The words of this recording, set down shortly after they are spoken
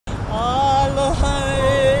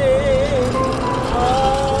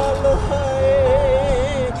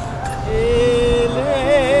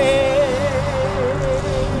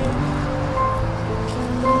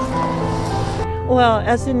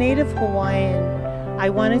as a native Hawaiian, I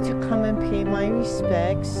wanted to come and pay my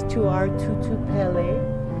respects to our Tutu Pele,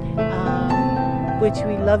 which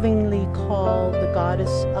we lovingly call the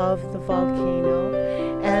goddess of the volcano,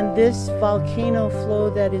 and this volcano flow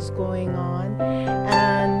that is going on,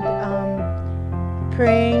 and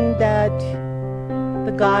praying that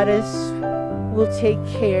the goddess will take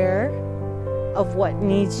care of what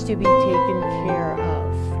needs to be taken care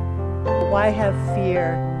of. Why have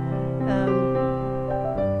fear?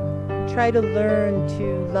 Try to learn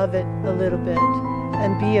to love it a little bit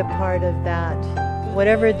and be a part of that.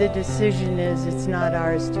 Whatever the decision is, it's not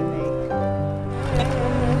ours to make.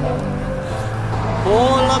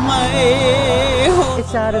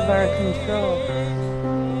 It's out of our control.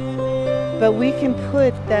 But we can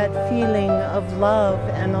put that feeling of love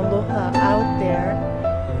and aloha out there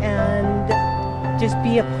and just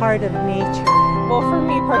be a part of nature. Well, for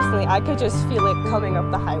me personally, I could just feel it coming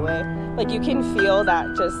up the highway. Like, you can feel that,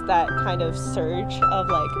 just that kind of surge of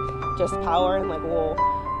like just power and like, whoa,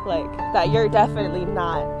 like that you're definitely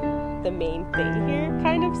not the main thing here,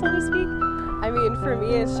 kind of, so to speak. I mean, for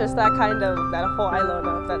me, it's just that kind of, that whole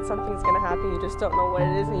Ilona, that something's gonna happen, you just don't know what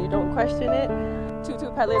it is and you don't question it.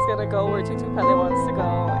 Tutu Pele is gonna go where Tutu Pele wants to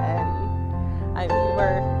go, and I mean,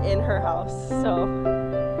 we're in her house, so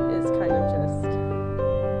it's kind of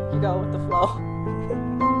just, you go with the flow.